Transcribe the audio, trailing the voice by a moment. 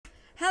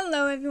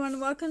Hello everyone,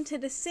 welcome to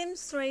The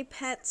Sims 3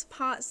 Pets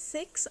Part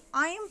 6.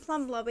 I am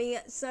Plum Blobby,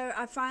 so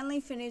I finally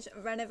finished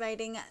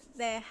renovating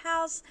their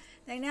house.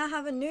 They now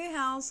have a new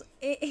house.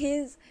 It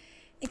is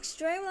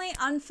extremely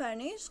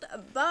unfurnished,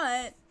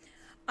 but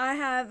I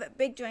have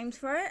big dreams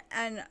for it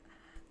and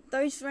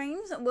those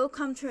dreams will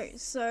come true.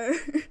 So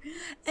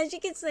as you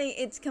can see,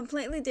 it's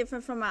completely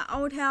different from my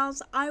old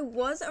house. I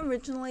was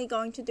originally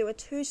going to do a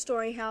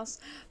 2-story house,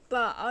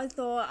 but I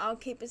thought I'll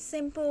keep it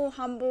simple,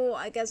 humble,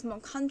 I guess more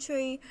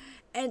country,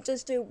 and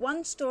just do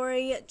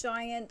 1-story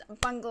giant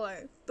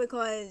bungalow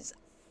because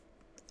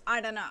I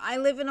don't know, I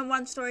live in a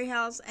 1-story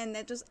house and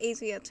they're just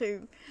easier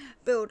to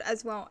build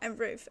as well and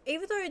roof.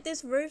 Even though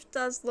this roof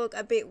does look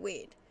a bit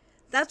weird.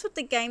 That's what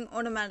the game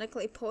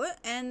automatically put,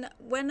 and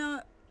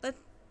we're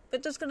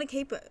just gonna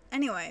keep it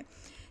anyway.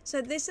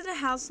 So this is a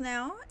house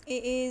now.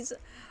 It is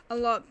a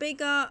lot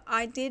bigger.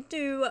 I did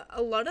do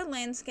a lot of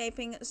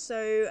landscaping,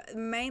 so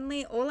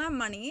mainly all our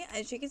money,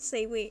 as you can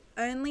see, we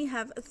only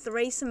have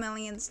 3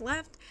 simoleons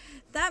left.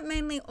 That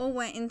mainly all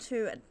went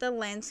into the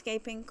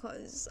landscaping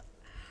because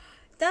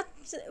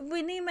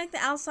we need to make the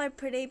outside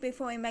pretty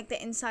before we make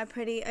the inside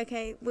pretty.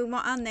 Okay, we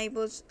want our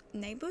neighbors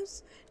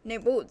neighbors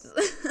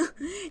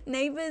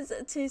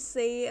to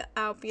see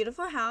our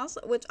beautiful house,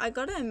 which I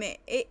gotta admit,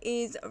 it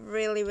is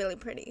really, really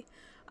pretty.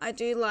 I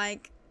do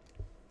like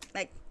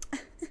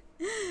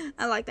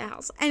I like the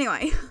house.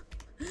 Anyway,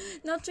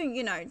 not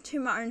to, to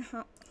my own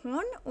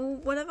horn or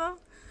whatever.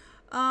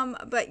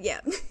 But yeah,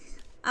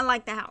 I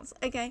like the house.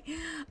 Okay.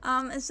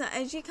 So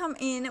as you come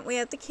in, we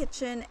have the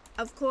kitchen.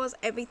 Of course,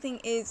 everything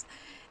is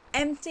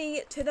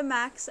empty to the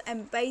max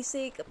and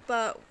basic,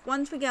 but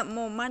once we get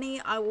more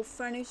money, I will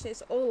furnish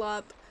this all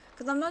up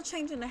because I'm not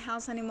changing the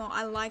house anymore.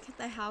 I like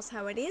the house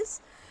how it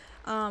is,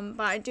 but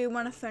I do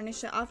want to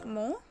furnish it up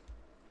more.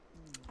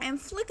 And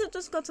Flicker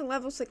just got to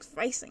level 6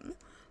 racing.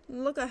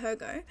 Look at her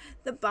go.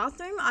 The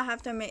bathroom, I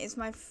have to admit, is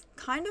my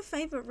kind of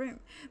favorite room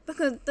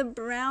because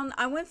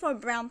I went for a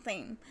brown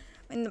theme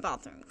in the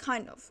bathroom,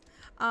 kind of.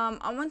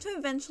 I want to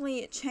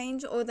eventually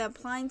change all the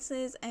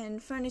appliances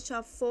and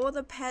furniture for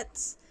the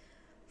pets.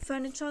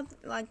 Furniture,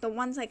 like the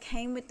ones that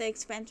came with the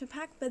expansion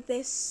pack, but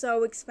they're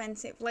so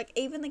expensive. Like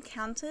even the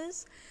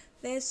counters,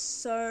 they're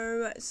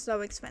so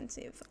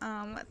expensive.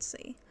 Let's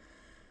see.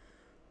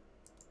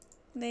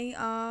 They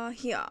are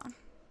here.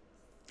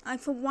 Like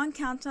for one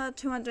counter,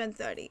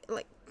 230.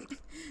 Like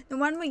the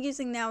one we're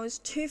using now is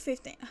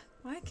 215.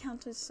 Why are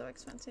counters so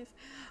expensive?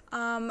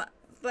 But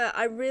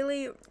I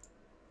really,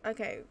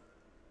 okay.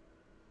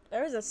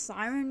 There is a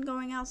siren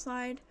going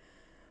outside.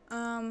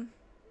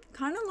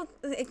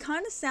 It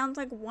kind of sounds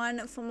like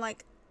one from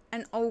like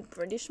an old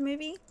British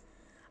movie.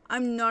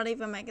 I'm not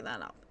even making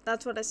that up.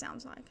 That's what it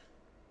sounds like.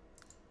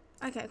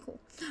 Okay, cool.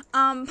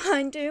 But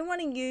I do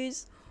want to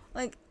use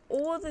like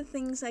all the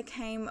things that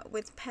came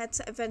with pets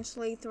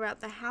eventually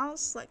throughout the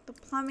house, like the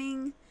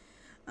plumbing,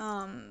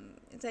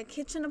 the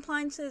kitchen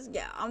appliances.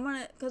 Yeah, I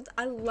want to, because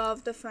I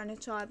love the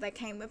furniture that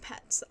came with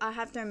pets. I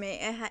have to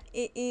admit,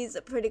 it is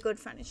a pretty good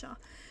furniture.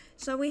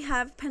 So we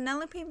have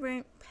Penelope's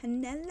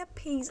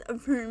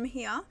room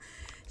here.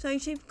 So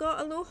she's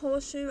got a little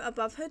horseshoe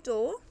above her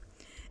door.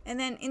 And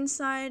then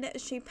inside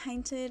she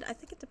painted, I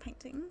think it's a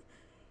painting.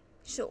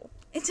 Sure.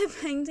 It's a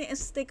painting, a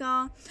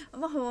sticker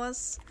of a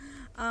horse.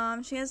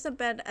 She has the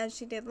bed as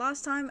she did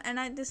last time. And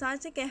I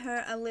decided to get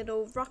her a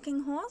little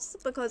rocking horse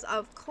because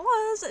of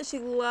course she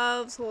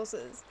loves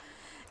horses.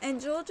 And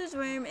George's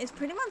room is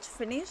pretty much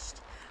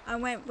finished. I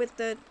went with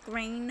the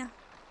green,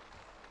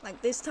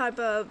 like this type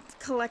of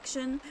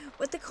collection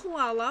with the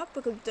koala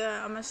because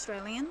I'm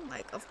Australian,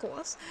 like of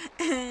course.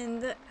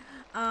 And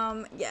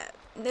yeah,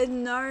 there's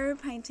no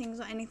paintings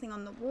or anything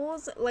on the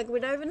walls. Like we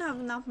don't even have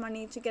enough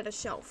money to get a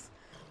shelf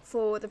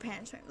for the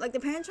parents' room. Like the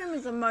parents' room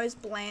is the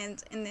most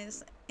bland in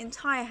this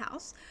entire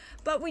house,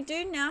 but we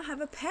do now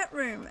have a pet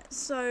room.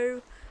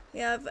 So we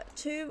have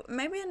 2,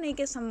 maybe I need to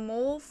get some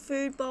more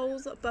food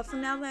bowls, but for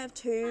now they have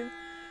 2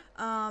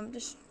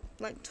 just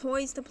like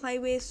toys to play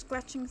with,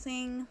 scratching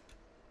thing.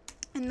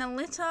 And the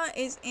litter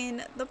is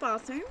in the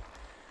bathroom.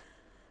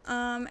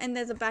 And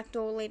there's a back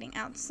door leading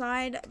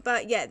outside.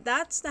 But yeah,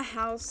 that's the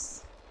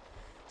house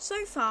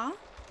so far.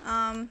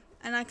 And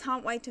I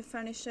can't wait to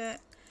furnish it,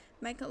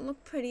 make it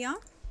look prettier.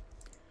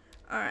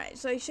 Alright,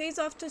 so she's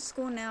off to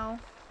school now.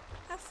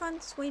 Have fun,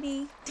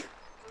 sweetie.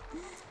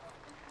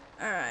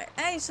 Alright.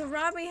 Hey, so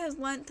Robbie has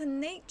learnt the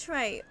neat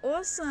tray.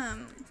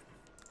 Awesome.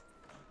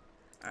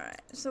 Alright,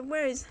 so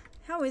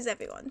how is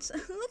everyone?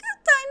 Look how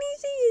tiny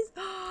she is.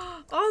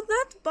 Oh,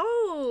 that's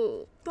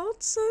Bolt.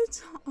 Bolt's so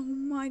oh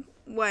my,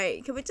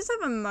 wait, can we just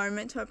have a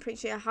moment to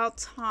appreciate how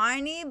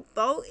tiny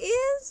Bolt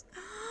is?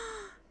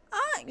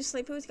 You're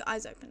sleeping with your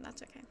eyes open.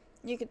 That's okay.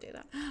 You could do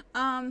that.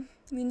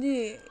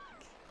 Look.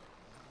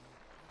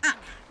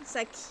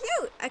 So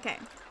cute. Okay.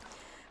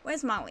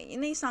 Where's Molly? You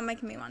need to start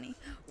making me money.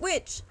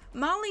 Which,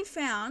 Molly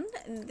found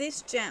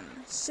this gem,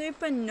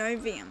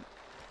 Supernovium.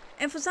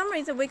 And for some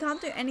reason, we can't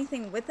do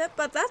anything with it,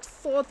 but that's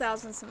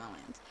 4,000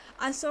 simoleons.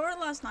 I saw it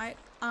last night.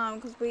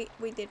 because we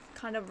did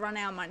kind of run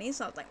out of money.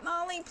 So I was like,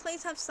 Marley,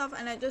 please have stuff.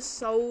 And I just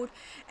sold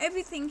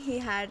everything he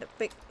had.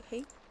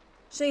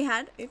 She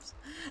had, oops.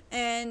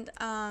 And,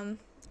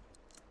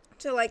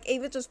 to like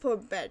either just put a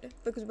bed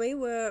because we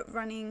were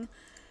running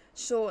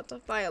short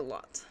by a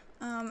lot.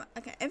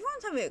 Okay,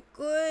 everyone's having a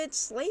good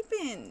sleep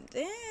in.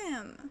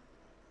 Damn.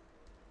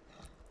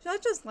 Should I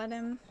just let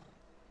him?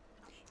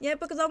 Yeah,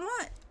 because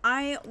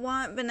I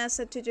want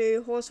Vanessa to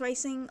do horse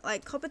racing,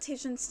 like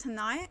competitions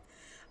tonight.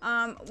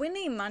 We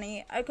need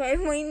money. Okay,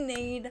 we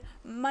need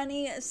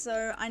money,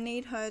 so I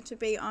need her to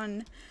be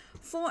on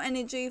full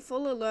energy,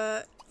 full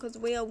alert, because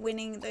we are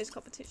winning those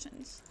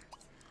competitions.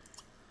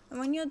 And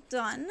when you're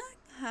done,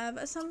 have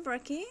some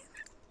brekkie.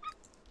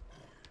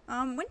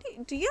 When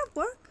do you have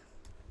work?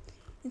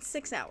 In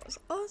 6 hours.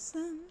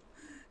 Awesome.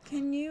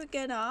 Can you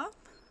get up?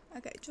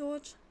 Okay,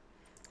 George,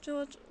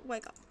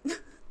 wake up.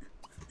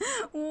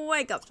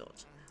 Wake up,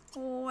 George.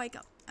 Wake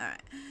up.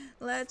 Alright.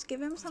 Let's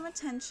give him some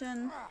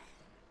attention.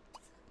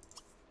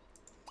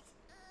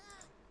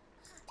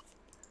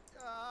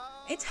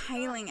 It's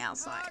hailing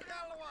outside.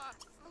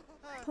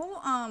 Poor,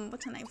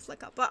 what's her name?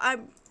 Flicker. But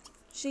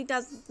she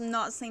does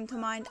not seem to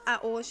mind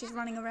at all. She's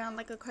running around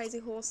like a crazy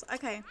horse.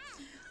 Okay.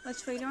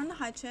 Let's feed her on the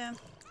high chair.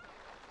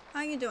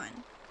 How you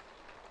doing?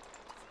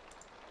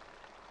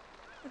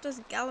 We're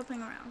just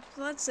galloping around.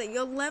 So let's see.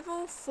 You're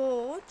level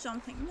 4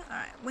 jumping.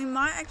 Alright. We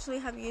might actually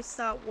have you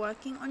start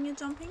working on your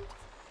jumping.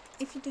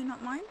 If you do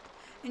not mind.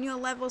 And you're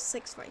level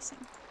 6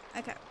 racing.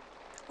 Okay.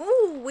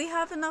 Ooh, we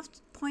have enough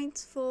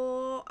points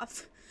for a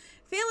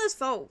Fearless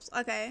Foals.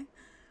 Okay.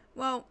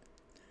 Well,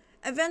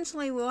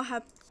 eventually we'll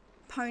have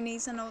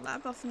ponies and all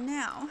that. But for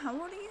now, how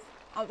old are you?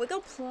 Oh, we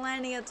got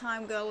plenty of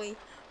time, girly.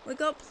 We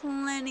got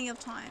plenty of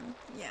time.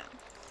 Yeah.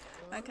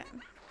 Okay.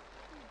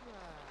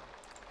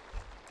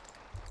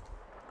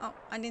 Oh,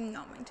 I did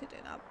not mean to do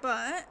that,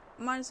 but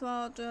might as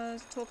well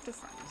just talk to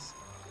friends.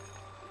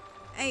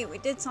 Hey, we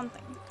did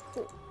something.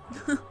 Cool.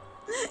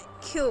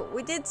 Cool.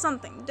 We did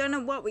something. Don't know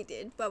what we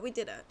did, but we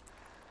did it.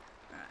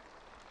 Alright.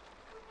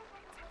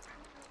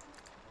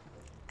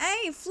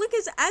 Hey,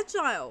 Flicker's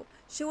agile.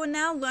 She will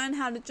now learn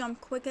how to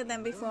jump quicker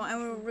than before and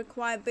will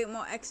require a bit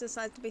more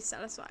exercise to be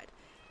satisfied.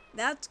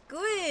 That's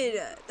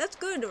good. That's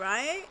good,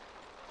 right?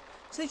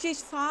 So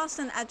she's fast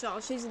and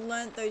agile. She's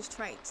learned those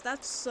traits.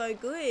 That's so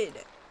good.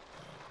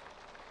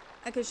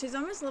 Okay, she's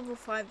almost level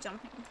 5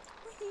 jumping.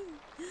 Whee!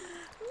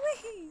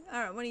 Whee!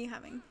 Alright, what are you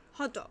having?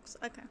 Hot dogs.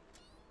 Okay.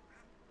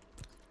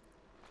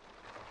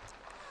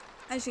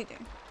 As you do.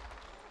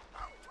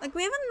 Like,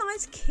 we have a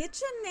nice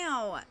kitchen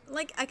now.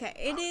 Like, okay,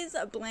 it is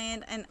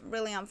bland and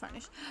really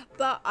unfurnished.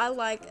 But I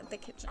like the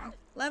kitchen.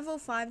 Level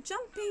 5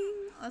 jumping.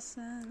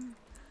 Awesome.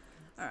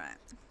 Alright.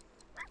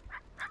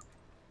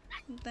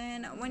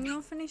 Then, when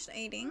you're finished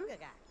eating...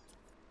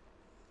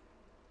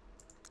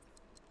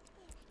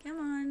 Come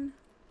on.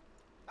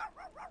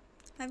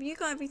 Have you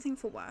got everything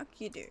for work?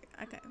 You do.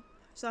 Okay.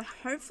 So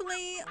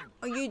hopefully...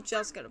 Oh, you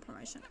just got a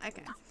promotion.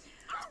 Okay.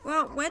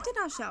 Well, where did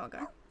our shower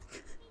go?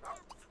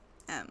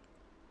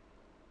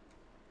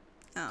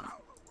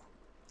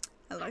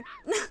 Hello?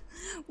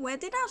 Where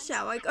did our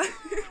shower go?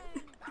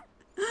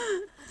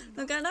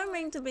 Look, I don't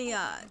mean to be,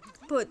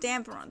 put a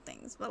damper on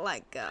things, but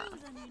like,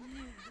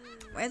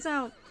 where's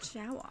our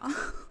shower?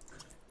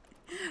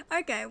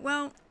 Okay,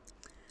 well...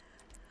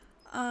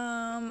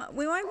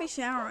 we won't be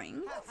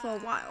showering for a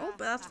while,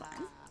 but that's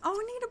fine. Oh,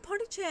 we need a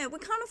potty chair. We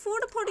can't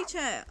afford a potty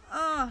chair.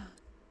 Oh.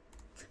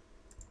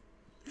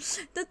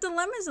 The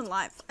dilemmas in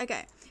life.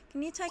 Okay,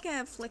 can you take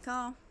a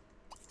Flicker?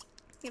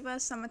 Give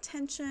us some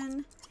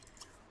attention.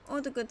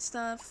 All the good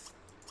stuff.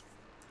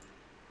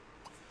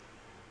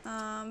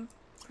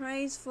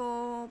 Praise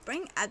for...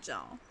 Bring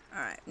agile.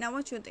 Alright, now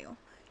what's your deal?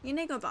 You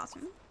need to go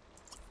bathroom.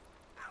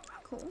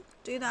 Cool.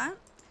 Do that.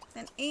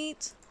 Then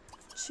eat.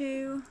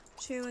 Chew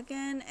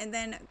again, and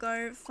then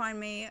go find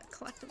me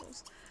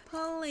collectibles.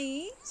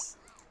 Please.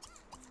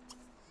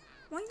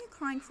 What are you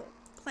crying for?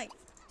 Play.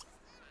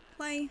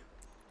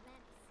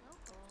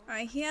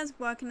 Alright, he has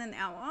work in an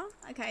hour.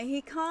 Okay,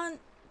 he can't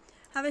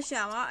have a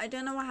shower. I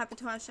don't know what happened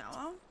to our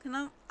shower.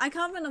 I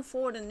can't even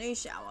afford a new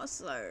shower,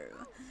 so...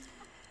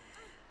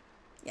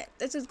 Yeah,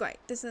 this is great.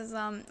 This is,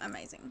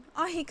 amazing.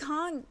 Oh, he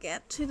can't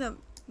get to the...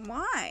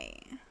 Why?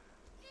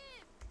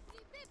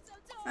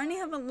 I only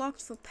have it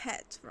locked for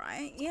pets,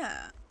 right?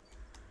 Yeah.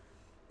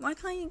 Why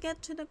can't you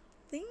get to the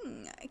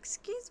thing?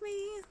 Excuse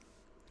me.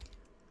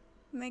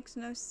 Makes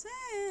no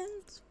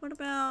sense. What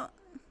about...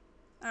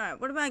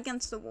 Alright, what about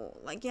against the wall?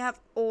 Like, you have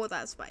all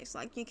that space.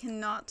 Like, you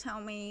cannot tell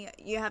me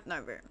you have no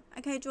room.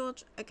 Okay,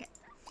 George? Okay.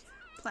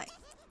 Play.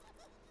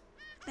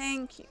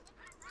 Thank you.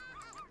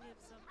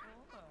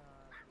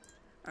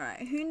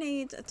 Alright, who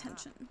needs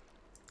attention?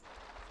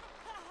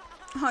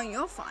 Oh,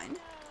 you're fine.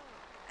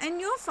 And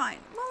you're fine.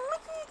 Well,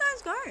 look where you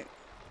guys go.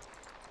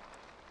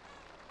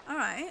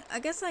 Alright, I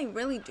guess I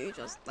really do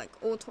just, like,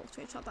 all talk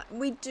to each other.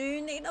 We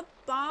do need a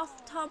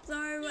bathtub,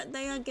 though.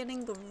 They are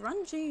getting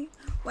grungy.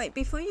 Wait,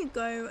 before you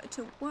go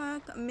to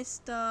work,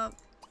 Mr.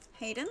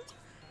 Hayden,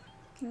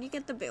 can you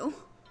get the bill?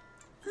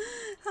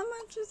 How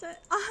much is it?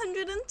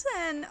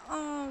 110.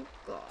 Oh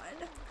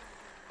god.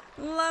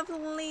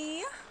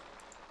 Lovely.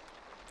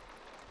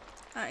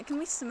 Alright, can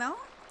we smell?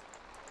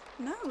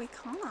 No, we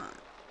can't.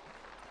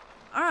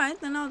 Alright,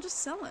 then I'll just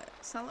sell it.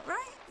 Sell it,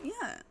 right?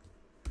 Yeah.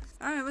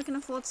 Alright, we can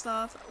afford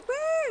stuff.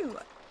 Woo!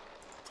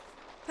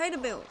 Pay the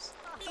bills.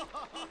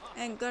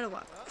 And go to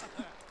work.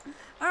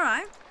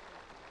 Alright.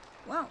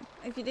 Well,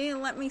 if you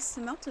didn't let me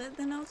smelt it,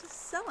 then I'll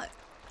just sell it.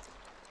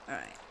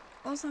 Alright.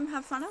 Awesome,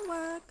 have fun at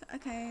work.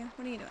 Okay,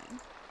 what are you doing?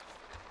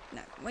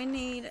 No, we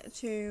need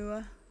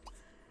to...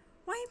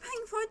 What are you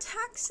paying for a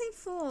taxi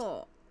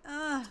for?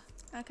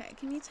 Okay,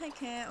 can you take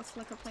care of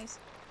Flicker, please?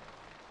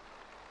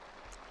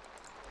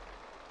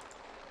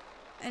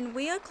 And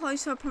we are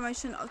close to a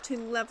promotion up to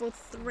level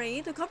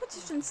 3. The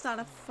competition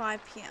starts at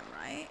 5 PM,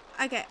 right?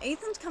 Okay,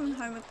 Ethan's coming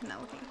home with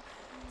Penelope.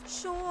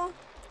 Sure.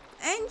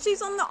 And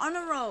she's on the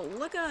honor roll.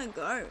 Look at her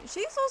go.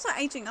 She's also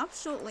aging up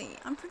shortly,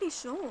 I'm pretty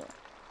sure.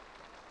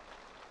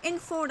 In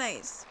 4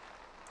 days.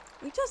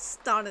 We just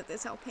started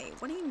this LP.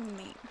 What do you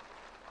mean?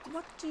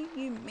 What do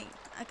you mean?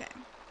 Okay.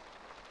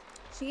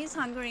 She is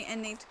hungry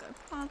and needs to go to the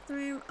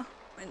bathroom. Oh,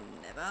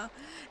 whenever.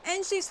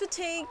 And she's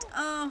fatigued.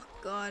 Oh,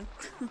 God.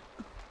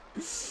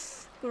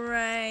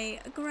 Great.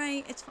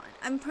 Great. It's fine.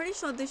 I'm pretty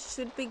sure this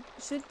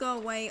should go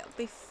away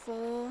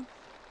before.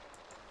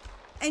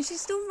 And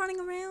she's still running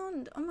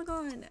around. Oh, my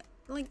God.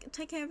 Like,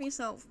 take care of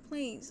yourself.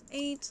 Please.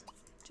 Eat.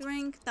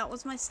 Drink. That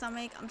was my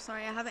stomach. I'm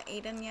sorry. I haven't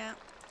eaten yet.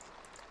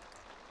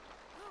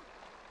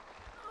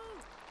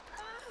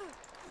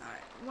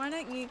 Alright. Why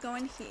don't you go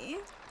in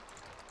here?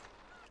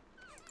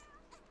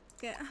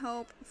 Get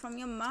help from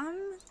your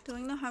mum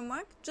doing the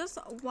homework just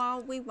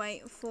while we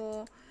wait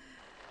for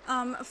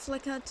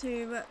Flicker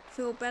to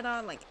feel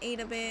better, like eat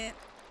a bit,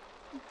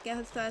 get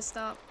her thirst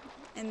up,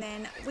 and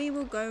then we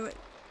will go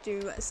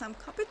do some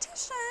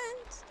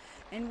competitions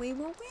and we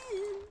will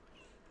win.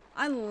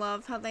 I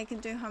love how they can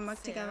do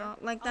homework together.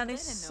 Like, that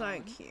is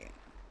so cute.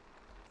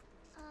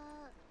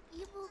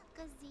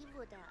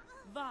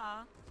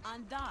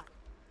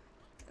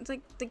 It's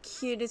like the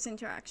cutest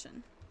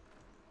interaction.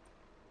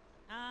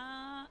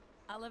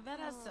 I love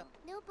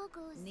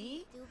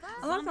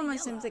how my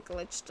Sims are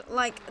glitched.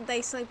 Like,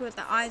 they sleep with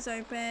their eyes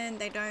open,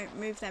 they don't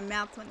move their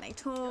mouth when they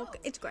talk.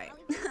 It's great.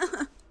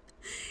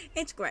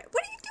 It's great.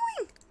 What are you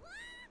doing?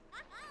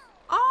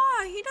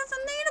 Oh, he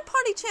doesn't need a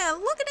potty chair.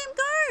 Look at him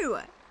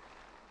go.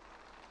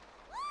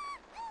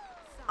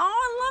 Oh,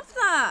 I love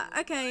that.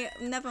 Okay,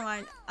 never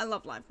mind. I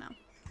love life now.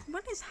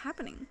 What is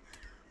happening?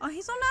 Oh,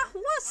 he's on a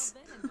horse.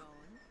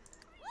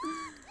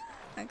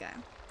 Okay.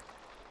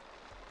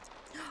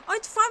 Oh,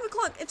 it's 5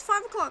 o'clock. It's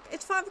 5 o'clock.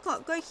 It's 5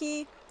 o'clock. Go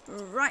here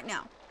right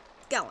now.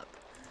 Gallop.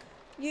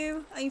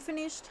 You, are you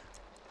finished?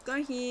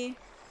 Go here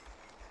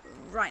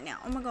right now.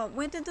 Oh my god,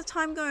 where did the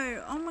time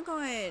go? Oh my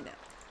god.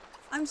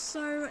 I'm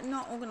so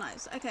not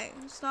organized. Okay,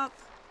 stop.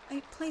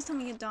 Please tell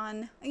me you're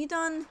done. Are you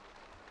done?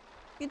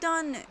 You're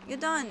done. You're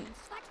done.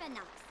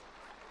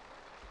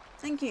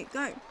 Thank you.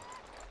 Go.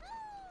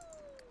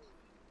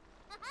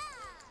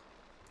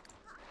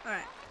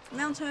 Alright.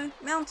 Mount her.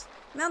 Mount.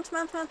 Mount,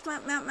 mount, mount,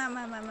 mount, mount, mount,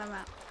 mount, mount,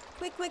 mount.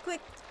 Quick, quick,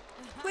 quick.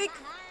 Quick.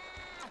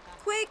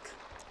 Quick.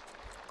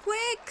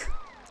 Quick.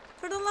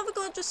 For the love of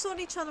God, just sort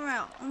each other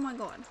out. Oh my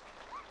god.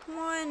 Come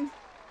on.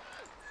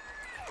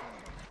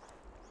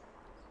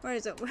 Where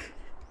is it?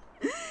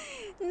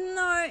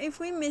 No, if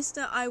we missed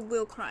it, I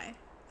will cry.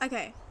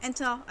 Okay,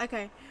 enter.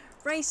 Okay.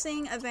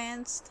 Racing,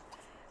 advanced.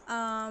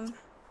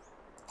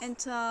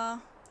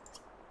 Enter.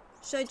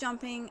 Show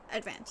jumping,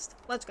 advanced.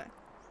 Let's go.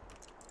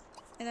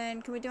 And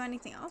then, can we do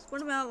anything else?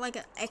 What about, like,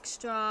 an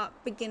extra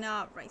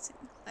beginner racing?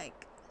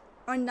 Like,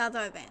 or another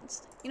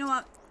advanced? You know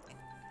what?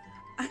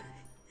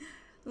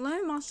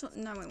 Low martial...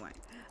 No, we won't.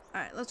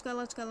 Alright, let's go,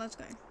 let's go, let's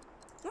go.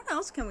 What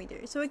else can we do?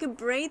 So we could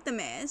breed the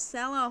mare,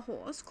 sell our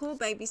horse, call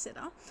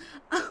babysitter,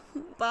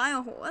 buy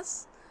a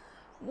horse,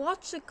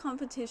 watch a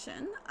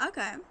competition.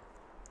 Okay.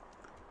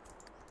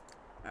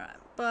 Alright,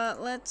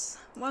 but let's...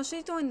 While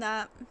she's doing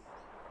that...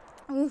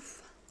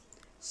 Oof.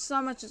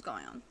 So much is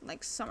going on.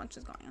 Like, so much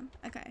is going on.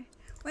 Okay.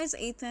 Where's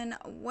Ethan?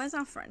 Where's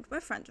our friend? We're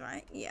friends,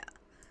 right? Yeah.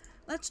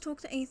 Let's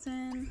talk to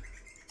Ethan.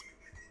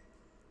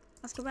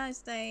 Ask about his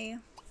day.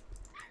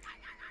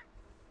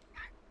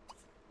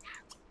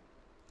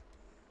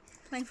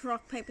 Play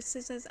rock, paper,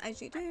 scissors,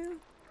 as you do.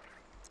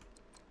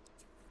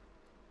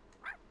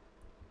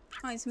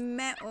 Oh, he's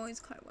met all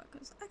his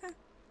co-workers. Okay.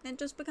 Then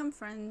just become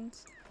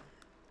friends.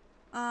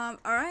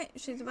 Alright.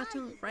 She's about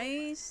to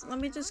race. Let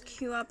me just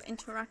queue up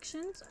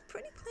interactions.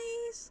 Pretty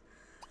please.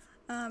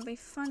 Be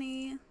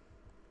funny.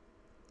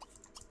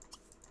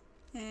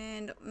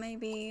 And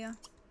maybe...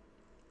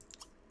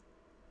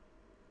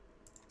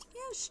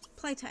 Yeah,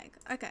 play tag.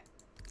 Okay.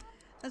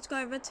 Let's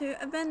go over to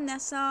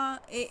Vanessa.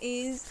 It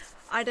is...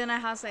 I don't know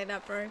how to say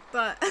that, bro.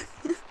 But...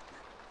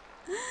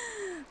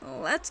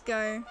 Let's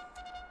go.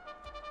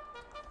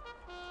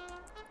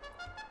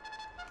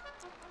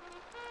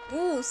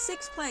 Ooh,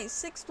 6th place.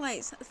 6th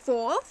place.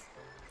 4th?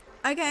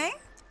 Okay.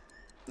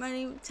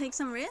 Ready to take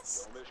some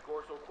risks?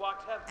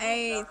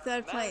 Hey,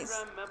 third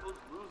place.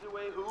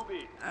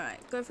 Alright,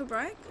 go for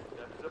broke.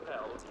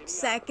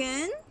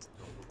 Second.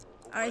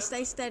 Alright,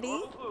 stay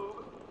steady.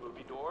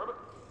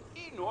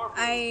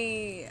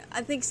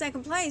 I think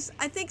second place.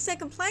 I think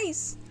second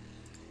place.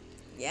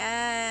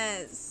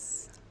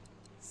 Yes.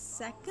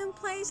 Second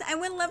place. And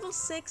we're level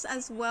 6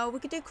 as well. We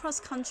could do cross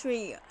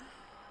country.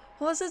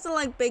 Horses are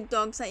like big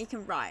dogs that you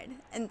can ride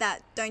and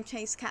that don't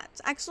chase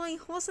cats. Actually,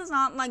 horses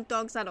aren't like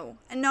dogs at all.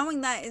 And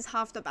knowing that is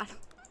half the battle.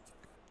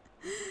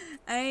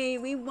 Hey,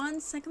 we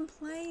won second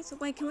place.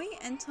 Wait, can we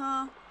enter?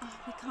 Oh,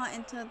 we can't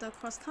enter the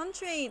cross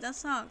country. That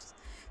sucks.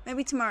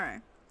 Maybe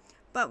tomorrow.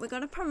 But we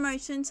got a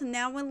promotion, so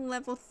now we're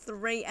level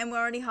 3 and we're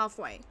already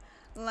halfway.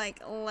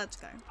 Like, let's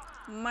go.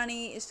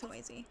 Money is too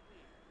easy.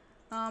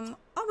 Oh,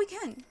 we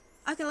can.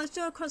 Okay, let's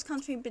do a cross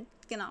country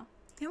beginner.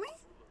 Can we?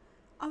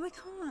 Oh, we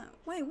can't.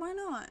 Wait, why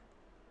not?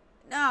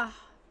 Ah,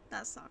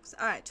 that sucks.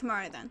 Alright,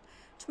 tomorrow then.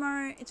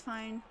 Tomorrow, it's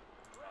fine.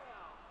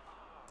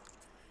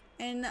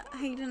 And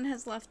Hayden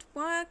has left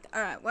work.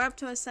 Alright, we're up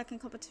to a second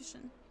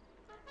competition.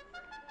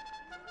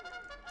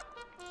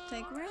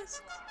 Take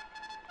risks.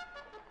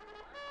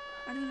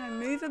 I don't know,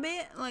 move a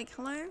bit. Like,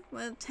 hello?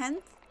 We're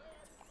 10th?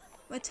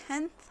 We're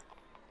 10th?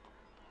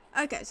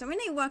 Okay, so we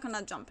need work on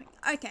our jumping.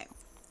 Okay.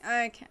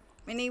 Okay.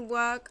 We need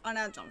work on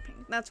our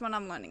jumping. That's what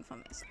I'm learning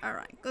from this.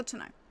 Alright, good to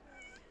know.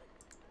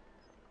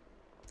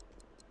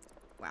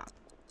 Wow.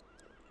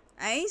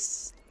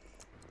 Ace.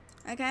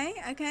 Okay,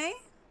 okay.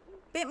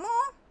 Bit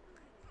more.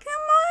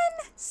 Come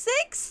on.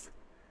 6.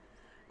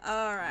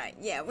 Alright,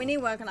 yeah, we need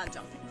work on our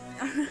jumping.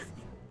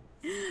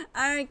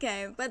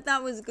 Okay, but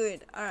that was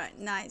good. Alright,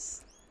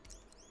 nice.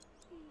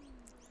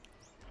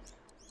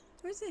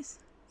 Where's this?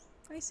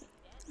 Where is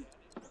he?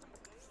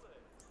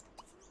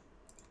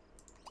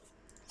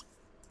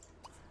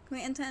 Can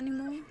we enter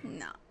anymore?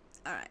 No.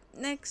 Alright,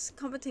 next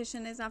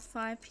competition is at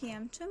 5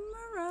 PM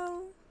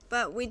tomorrow.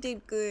 But we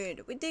did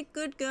good. We did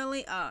good,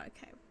 girly. Oh,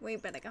 okay. We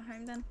better go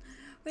home then.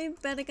 We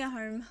better go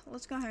home.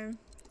 Let's go home.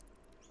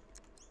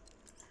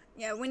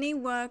 Yeah, we need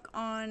work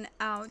on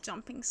our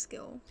jumping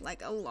skill.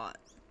 Like, a lot.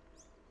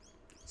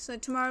 So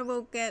tomorrow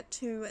we'll get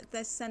to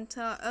the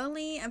center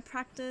early and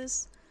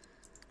practice.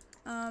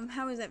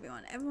 How is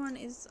everyone? Everyone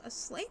is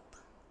asleep?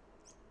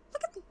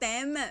 Look at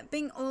them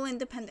being all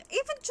independent.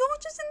 Even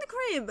George is in the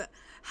crib.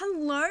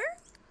 Hello?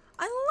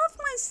 I love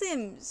my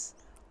Sims.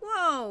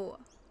 Whoa.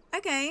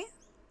 Okay.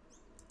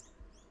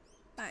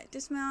 Alright,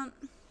 dismount.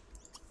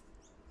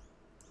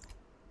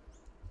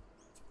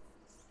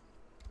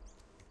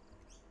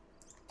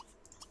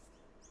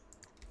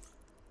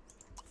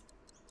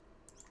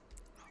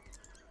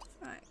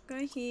 Alright,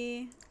 go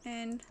here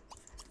and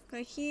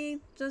go here.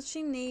 Does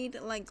she need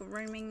like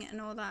grooming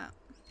and all that?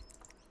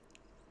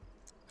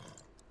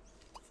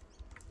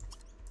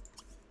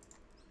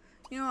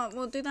 You know what,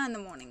 we'll do that in the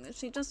morning.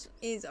 She just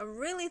is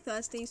really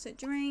thirsty, so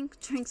drink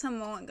some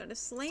more and go to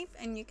sleep,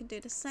 and you can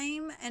do the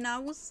same, and I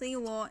will see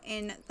you all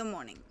in the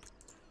morning.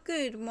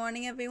 Good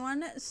morning,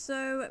 everyone.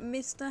 So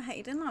Mr.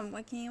 Hayden, I'm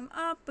waking him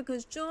up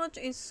because George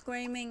is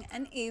screaming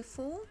an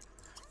earful.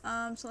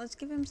 So let's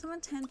give him some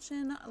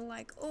attention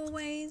like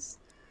always.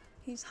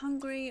 He's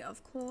hungry,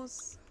 of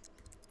course.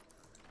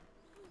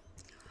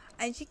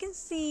 As you can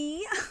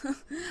see,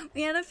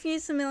 we had a few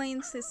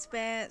simoleons to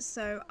spare,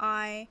 so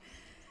I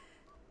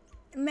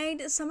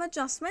made some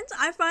adjustments.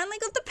 I finally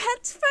got the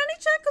pets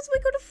furniture because we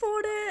could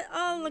afford it.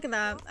 Oh, look at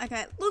that.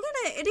 Okay, look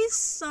at it. It is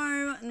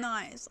so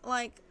nice.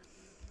 Like,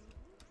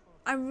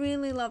 I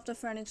really love the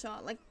furniture.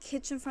 Like,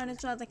 kitchen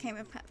furniture that came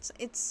with pets.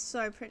 It's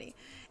so pretty.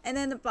 And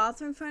then the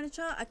bathroom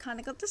furniture, I kind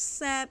of got the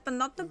set, but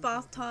not the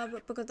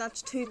bathtub because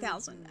that's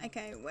 2,000.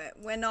 Okay,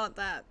 we're not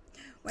that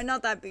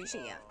bougie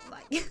yet.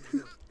 Like,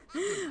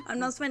 I'm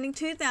not spending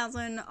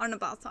 2,000 on a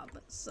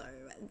bathtub, so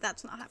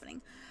that's not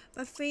happening.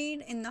 But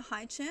feed in the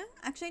high chair.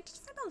 Actually,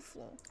 just feed on the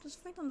floor.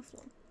 Just feed on the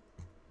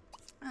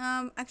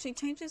floor. Actually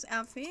change his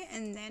outfit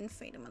and then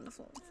feed him on the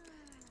floor.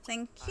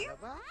 Thank you.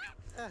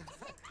 And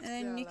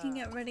then you can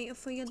get ready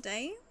for your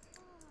day.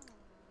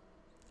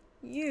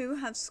 You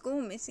have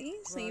school, Missy,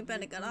 so you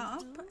better get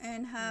up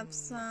and have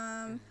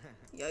some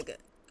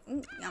yogurt.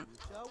 Ooh, yum.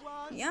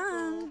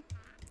 Yum.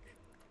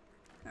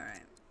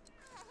 Alright.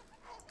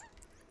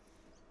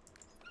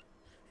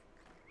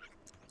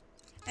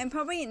 And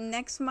probably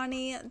next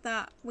money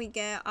that we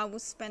get, I will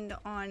spend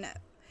on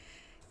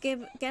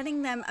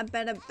getting them a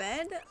better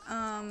bed,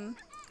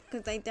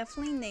 because they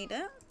definitely need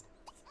it.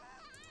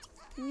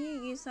 Can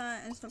you use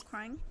that and stop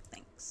crying?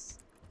 Thanks.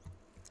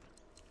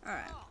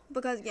 Alright,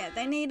 because yeah,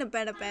 they need a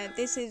better bed.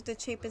 This is the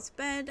cheapest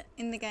bed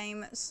in the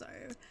game, so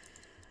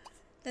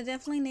they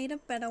definitely need a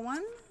better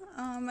one.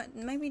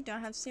 Maybe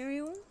don't have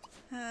cereal,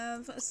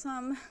 have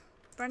some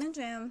bread and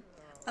jam.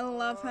 I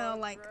love how,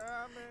 like,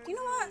 you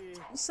know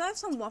what, serve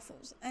some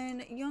waffles,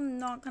 and you're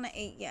not gonna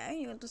eat yet.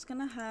 You're just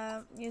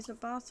gonna use the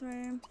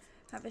bathroom,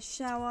 have a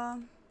shower.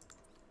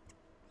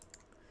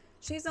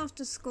 She's off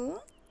to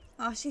school.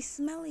 Oh, she's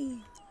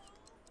smelly.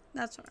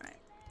 That's alright.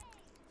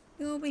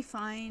 You'll be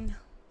fine.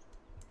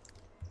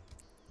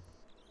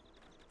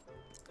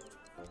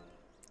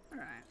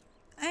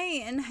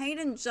 Yay! And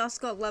Hayden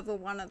just got level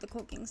 1 of the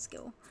cooking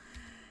skill.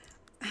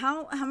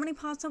 How many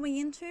parts are we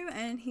into?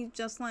 And he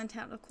just learned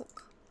how to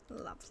cook.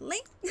 Lovely.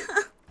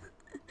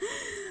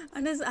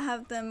 I just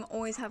have them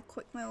always have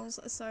quick meals,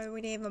 so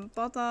we didn't even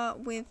bother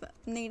with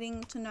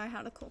needing to know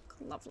how to cook.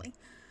 Lovely.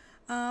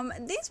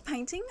 This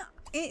painting,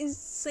 it is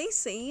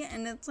CC,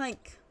 and it's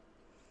like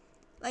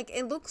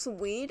it looks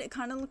weird. It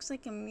kind of looks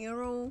like a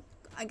mural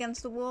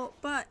against the wall,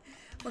 but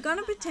we're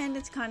gonna pretend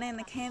it's kind of in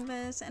the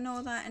canvas and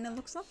all that, and it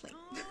looks lovely.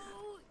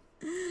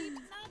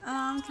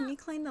 Can you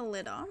clean the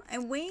litter?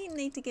 And we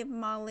need to give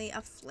Marley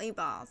a flea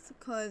bath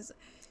because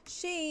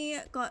she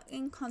got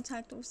in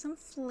contact with some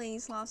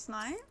fleas last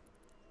night.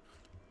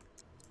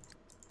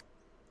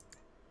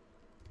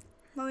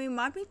 But we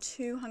might be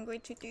too hungry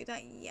to do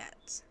that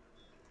yet.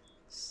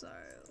 So,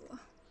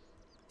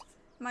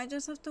 might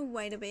just have to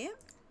wait a bit.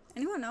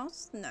 Anyone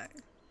else? No.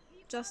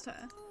 Just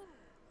her.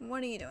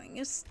 What are you doing?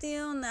 You're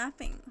still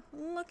napping.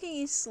 Look at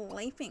you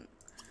sleeping.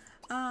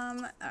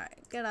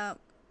 Alright, get up.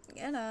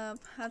 Get up.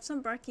 Have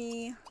some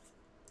brekkie.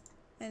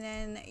 And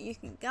then you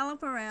can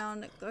gallop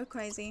around. Go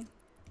crazy.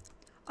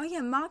 Oh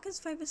yeah, Marcus'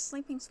 favorite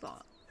sleeping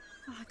spot.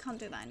 Oh, I can't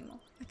do that anymore.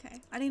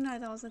 Okay. I didn't know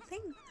that was a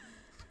thing.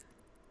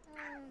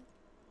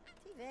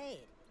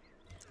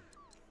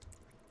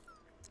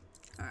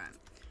 Alright.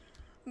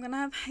 I'm gonna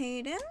have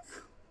Hayden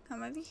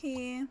come over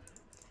here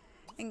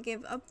and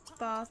give a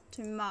bath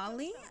to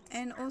Marley.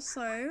 And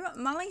also,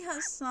 Marley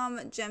has some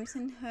gems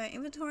in her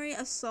inventory.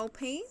 A soul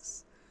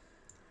piece.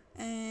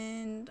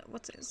 And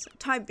what's this?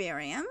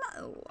 Tiberium.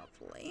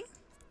 Lovely.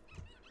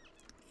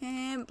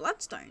 And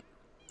bloodstone.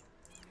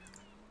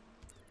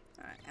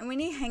 Alright, and we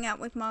need to hang out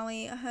with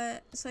Marley. Her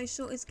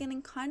social is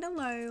getting kind of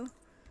low.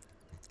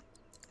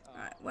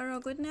 Alright, we're all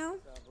good now.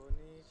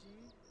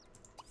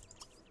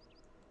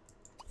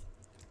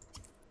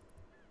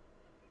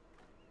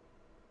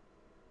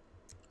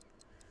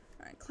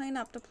 Alright, clean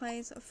up the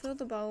place, fill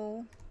the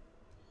bowl.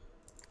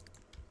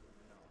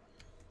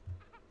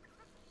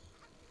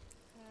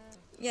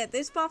 Yeah,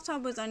 this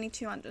bathtub was only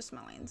 200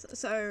 simoleons,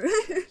 so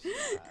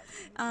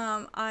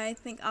I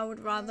think I would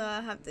rather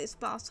have this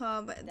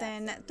bathtub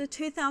than the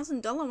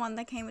 $2,000 one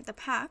that came with the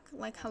pack.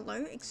 Like,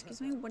 hello,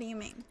 excuse me, what do you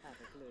mean?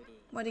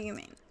 What do you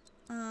mean?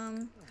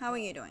 How are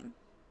you doing?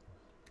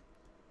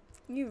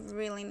 You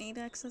really need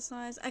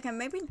exercise. Okay,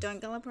 maybe don't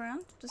gallop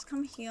around. Just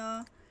come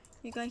here.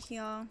 You go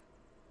here.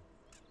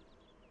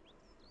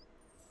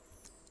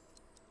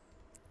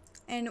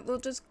 And we'll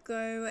just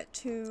go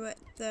to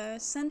the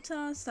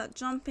center, start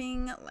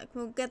jumping. Like,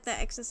 we'll get the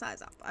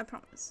exercise up, I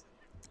promise.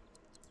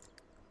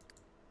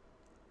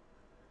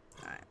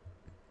 Alright.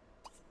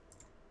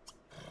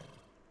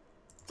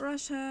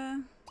 Brush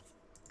her.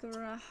 Give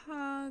her a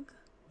hug.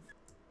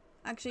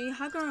 Actually,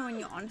 hug her when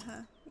you're on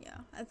her. Yeah,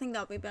 I think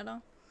that'll be better.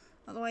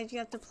 Otherwise, you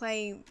have to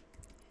play,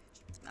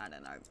 I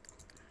don't know,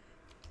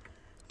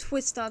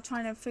 Twister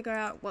trying to figure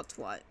out what's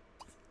what.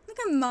 Look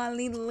at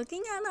Marley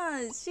looking at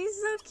us.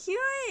 She's so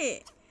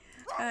cute.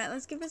 Alright,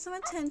 let's give her some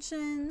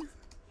attention.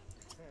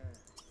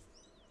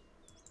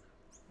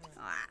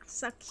 Ah,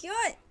 so cute.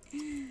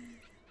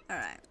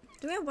 Alright.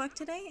 Do we have work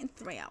today? In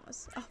 3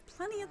 hours. Oh,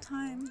 plenty of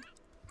time.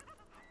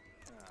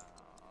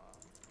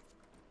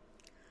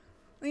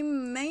 We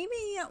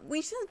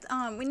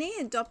should, we need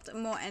to adopt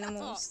more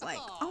animals. Like,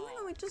 oh my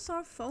god, we just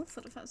saw a foal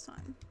for the first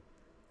time.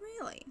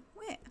 Really?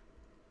 Where?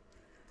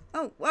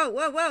 Oh, whoa,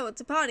 whoa, whoa,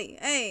 it's a party.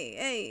 Hey,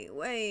 hey,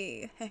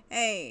 way, hey,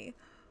 hey,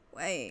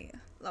 way.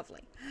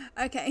 Lovely.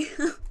 Okay,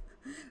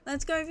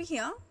 let's go over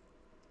here.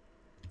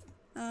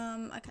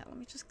 Okay, let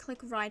me just click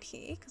right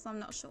here, because I'm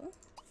not sure.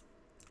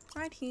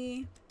 Right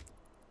here.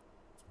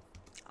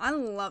 I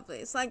love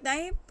this. Like,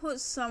 they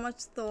put so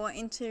much thought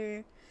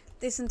into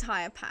this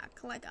entire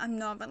pack. Like, I'm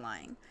not even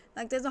lying.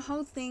 Like, there's a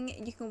whole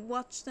thing. You can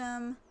watch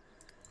them.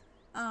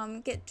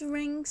 Get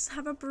drinks,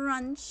 have a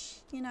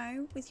brunch, you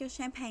know, with your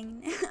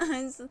champagne.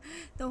 As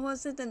the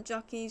horses and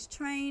jockeys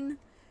train.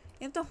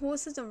 You have the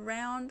horses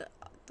around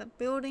the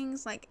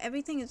buildings, like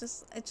everything is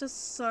just, it's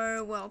just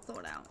so well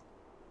thought out.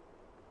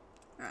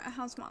 Alright,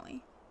 how's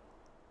Molly?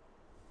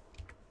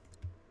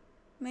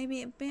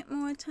 Maybe a bit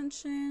more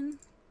attention.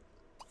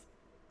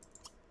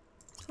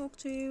 Talk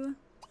to.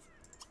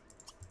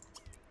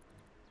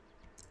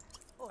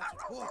 Alright.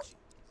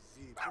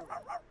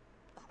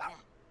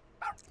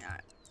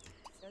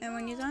 And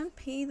when you're done,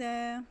 pee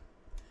there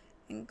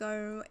and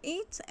go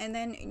eat, and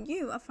then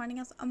you are finding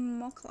us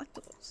more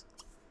collectibles.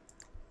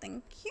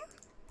 Thank you.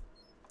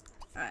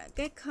 Alright,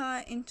 get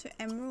cut into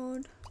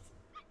emerald.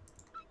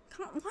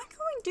 Why can't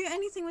we do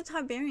anything with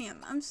Tiberium?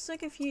 I'm so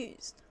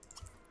confused.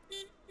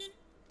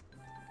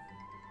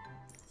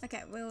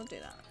 Okay, we'll do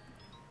that.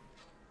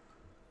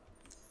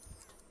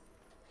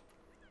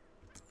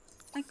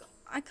 Like,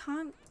 I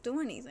can't do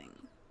anything.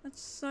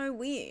 That's so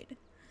weird.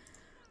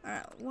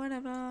 Alright,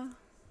 whatever.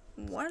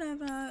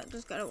 Whatever.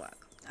 Just go to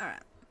work.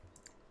 Alright.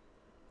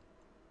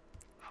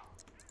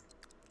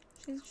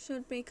 She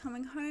should be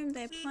coming home.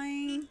 They're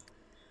playing.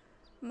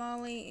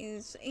 Molly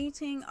is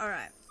eating.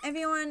 Alright.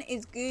 Everyone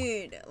is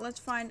good. Let's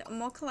find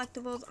more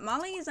collectibles.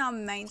 Molly is our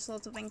main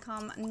source of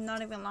income.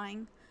 Not even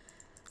lying.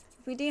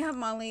 If we didn't have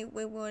Molly,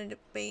 we would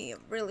be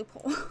really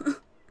poor.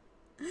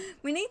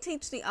 We need to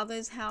teach the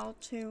others how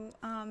to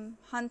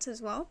hunt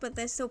as well, but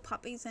they're still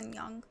puppies and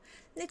young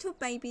little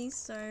babies,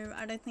 so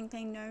I don't think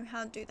they know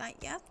how to do that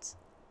yet.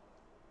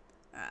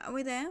 Alright, are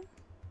we there?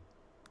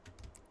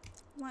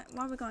 Why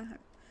are we going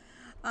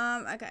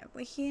home? Okay,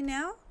 we're here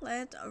now.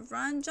 Let's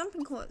run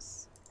jumping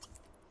course.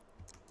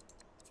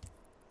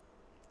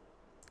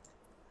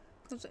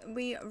 Because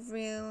we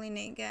really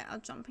need to get our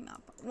jumping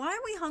up. Why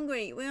are we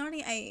hungry? We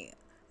already ate.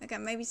 Okay,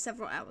 maybe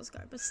several hours ago,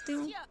 but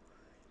still.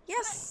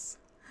 Yes!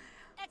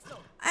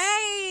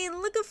 Hey,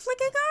 look at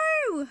Flicker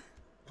go!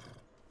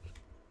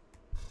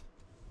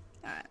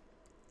 Alright.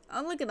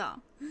 Oh, look at her.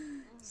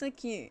 So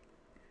cute.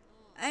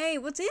 Hey,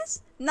 what's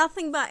this?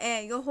 Nothing but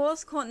air. Your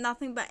horse caught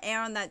nothing but air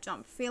on that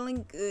jump.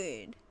 Feeling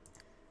good.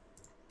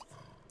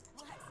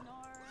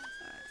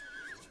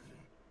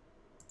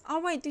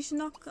 Oh, wait. Did she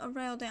knock a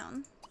rail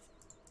down?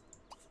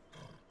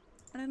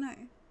 I don't know.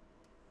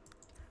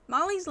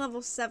 Marley's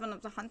level 7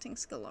 of the hunting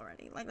skill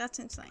already. Like, that's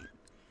insane.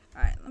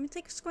 Alright, let me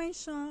take a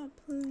screenshot,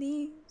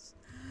 please.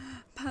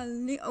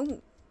 Please.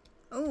 Oh.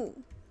 Oh.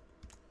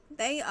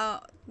 They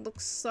look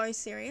so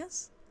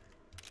serious.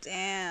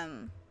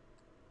 Damn.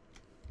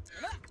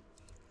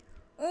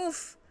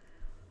 Oof.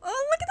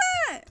 Oh, look at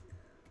that.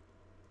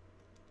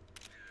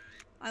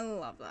 I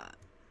love that.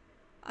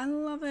 I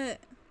love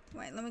it.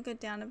 Wait, let me go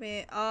down a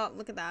bit. Oh,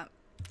 look at that.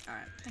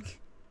 Alright, thank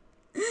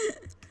you.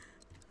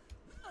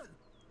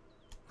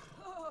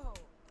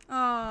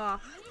 Oh,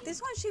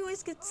 this one she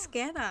always gets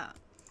scared at.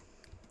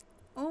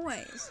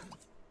 Always.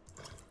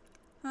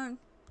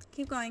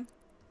 Keep going.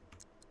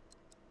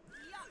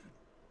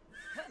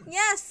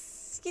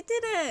 Yes! You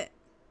did it!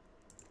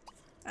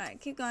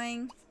 Alright, keep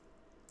going.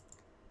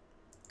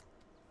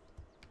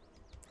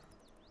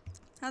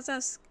 How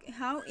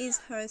is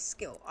her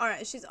skill?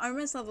 Alright, she's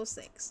almost level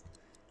 6.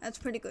 That's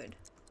pretty good.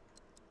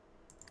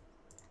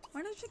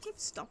 Why don't you keep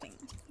stopping?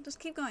 Just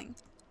keep going.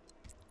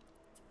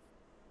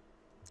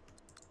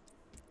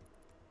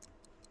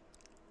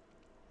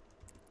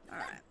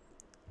 Alright.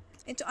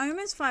 It's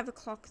almost 5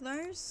 o'clock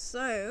though,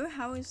 so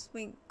how is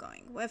we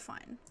going? We're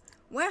fine.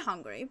 We're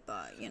hungry,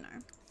 but you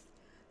know.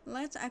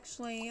 Let's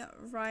actually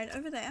ride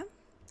over there.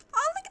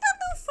 Oh, look at that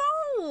little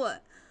foal!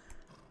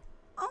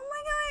 Oh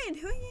my god,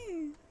 who are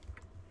you?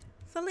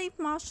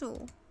 Philippe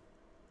Marshall.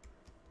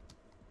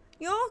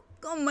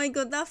 Oh my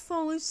god, that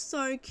foal is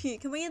so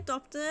cute. Can we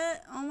adopt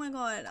it? Oh my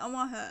god, I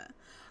want her.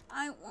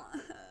 I want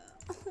her.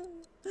 Oh,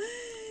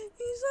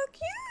 he's so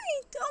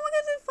cute. Oh my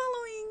god, they're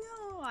following.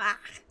 Oh,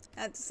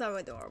 that's so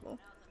adorable.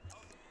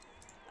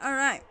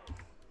 Alright.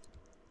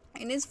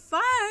 It is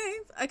 5.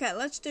 Okay,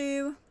 let's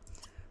do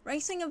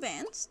racing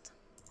advanced,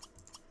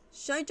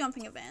 show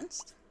jumping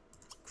advanced,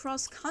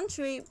 cross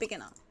country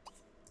beginner.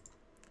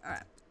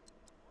 Alright.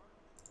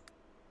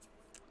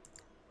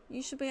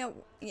 You should be at,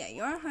 yeah,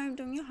 you're at home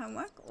doing your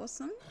homework.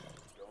 Awesome.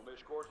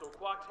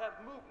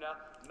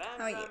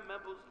 How are you?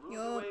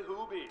 You're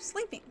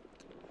sleeping.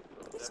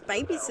 This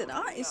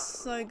babysitter is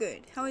so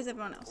good. How is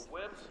everyone else?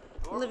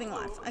 Living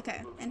life.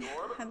 Okay. And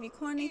have you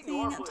caught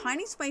anything?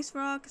 Tiny space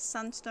rock,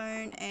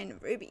 sunstone,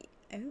 and ruby.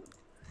 Oh.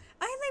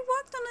 Oh, they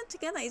worked on it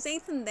together. Is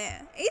Ethan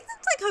there?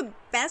 Ethan's like her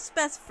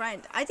best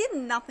friend. I did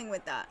nothing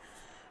with that.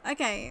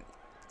 Okay.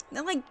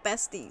 They're like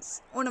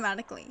besties.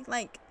 Automatically.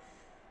 Like,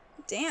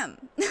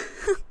 damn.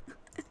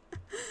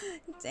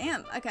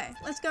 Damn. Okay.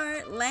 Let's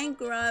go. Land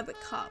grab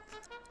cup.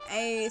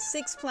 A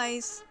 6th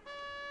place.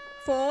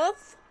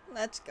 4th.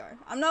 Let's go.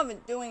 I'm not even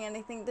doing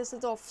anything. This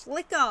is all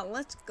flicker.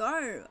 Let's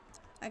go.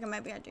 Okay,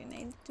 maybe I do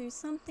need to do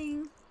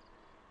something.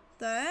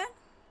 3rd.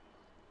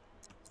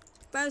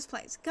 1st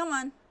place. Come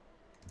on.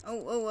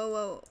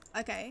 Oh.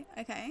 Okay.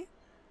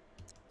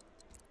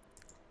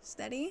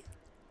 Steady.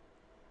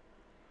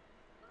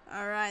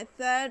 Alright,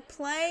 3rd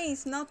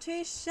place. Not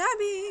too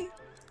shabby.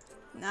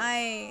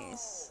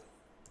 Nice.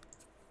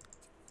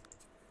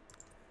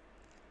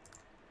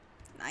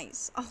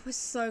 Nice. Oh, we're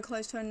so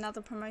close to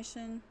another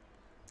promotion.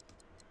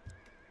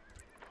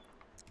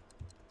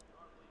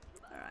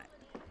 Alright.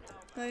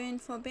 Go in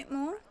for a bit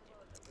more.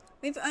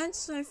 We've earned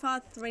so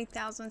far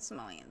 3,000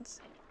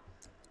 simoleons.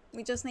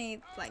 We just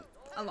need, like,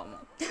 a lot more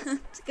to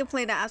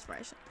complete our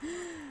aspiration.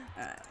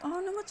 Alright.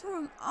 Oh, no, what's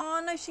wrong?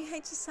 Oh, no, she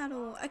hates the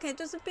saddle. Okay,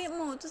 just a bit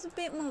more. Just a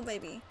bit more,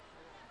 baby.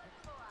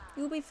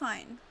 You'll be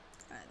fine.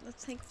 Alright,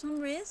 let's take some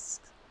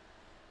risks.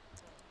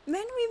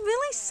 Man, we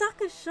really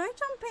suck at show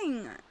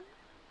jumping.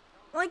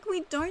 Like,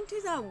 we don't do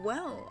that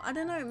well. I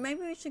don't know.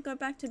 Maybe we should go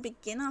back to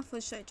beginner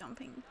for show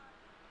jumping.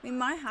 We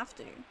might have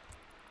to.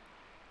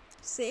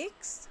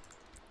 6th.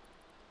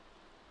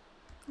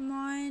 Come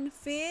on.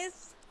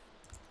 5th.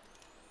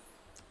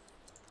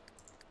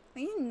 Are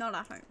you not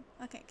at home?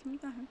 Okay, can you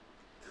go home?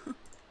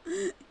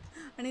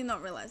 I did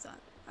not realize that.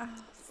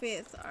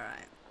 5th.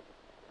 Alright.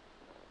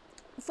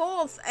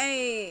 4th.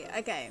 Hey.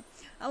 Okay.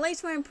 At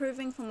least we're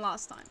improving from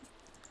last time.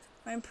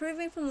 We're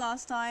improving from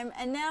last time,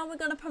 and now we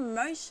got a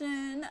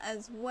promotion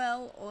as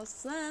well.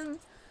 Awesome.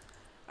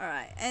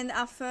 Alright, and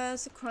our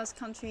first cross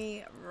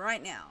country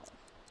right now.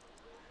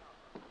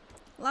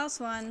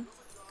 Last one.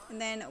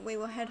 and then we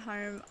will head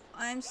home.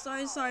 I'm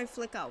so sorry,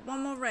 Flicker.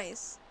 One more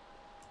race.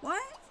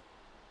 What?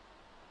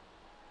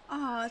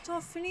 Oh, it's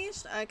all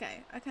finished?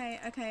 Okay, okay,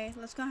 okay.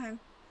 Let's go home.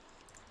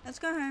 Let's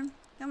go home.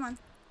 Come on.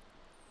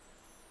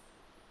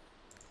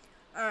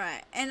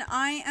 Alright, and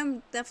I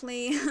am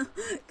definitely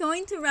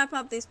going to wrap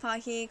up this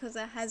part here because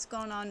it has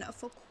gone on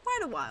for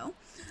quite a while.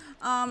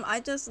 I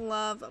just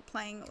love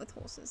playing with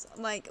horses,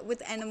 like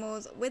with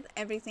animals, with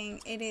everything.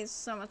 It is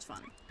so much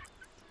fun.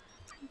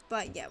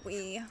 But yeah,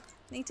 we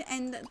need to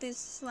end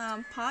this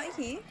part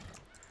here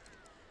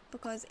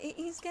because it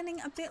is getting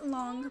a bit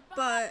long.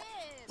 But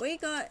we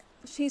got,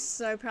 she's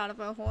so proud of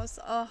her horse.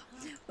 Oh,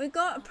 we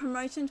got a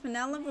promotion to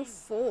now level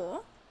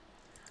 4.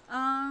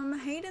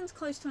 Hayden's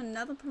close to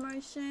another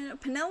promotion.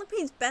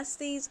 Penelope's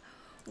besties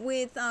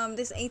with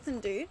this Ethan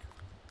dude.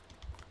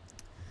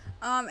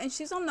 And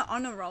she's on the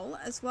honor roll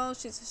as well.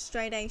 She's a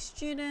straight A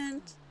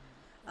student.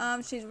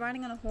 She's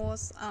riding on a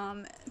horse.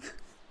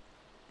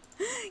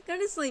 Go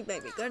to sleep,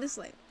 baby. Go to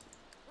sleep.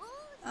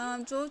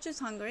 George is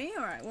hungry.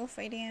 Alright, we'll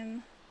feed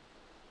him.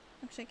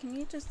 Actually, can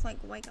you just like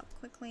wake up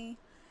quickly?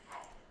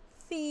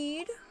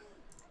 Feed.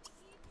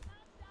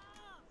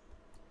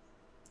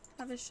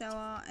 Have a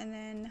shower and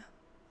then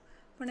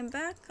put him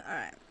back.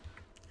 Alright.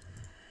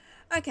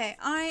 Okay,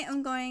 I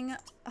am going.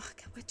 Oh,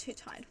 okay, we're too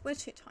tired. We're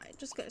too tired.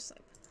 Just go to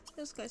sleep.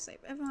 Just go to sleep.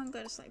 Everyone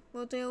go to sleep.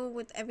 We'll deal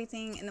with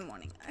everything in the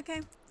morning.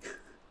 Okay?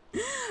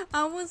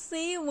 I will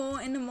see you all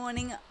in the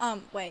morning.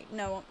 Wait,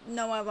 no,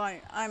 I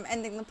won't. I'm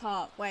ending the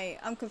part. Wait,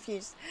 I'm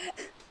confused.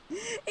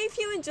 If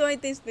you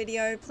enjoyed this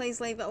video,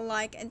 please leave it a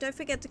like. And don't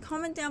forget to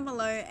comment down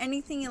below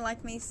anything you'd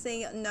like me to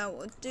see, know,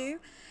 or do.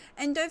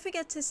 And don't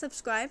forget to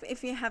subscribe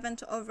if you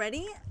haven't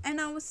already.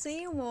 And I will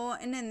see you all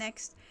in the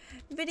next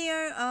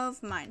video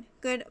of mine.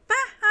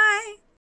 Goodbye!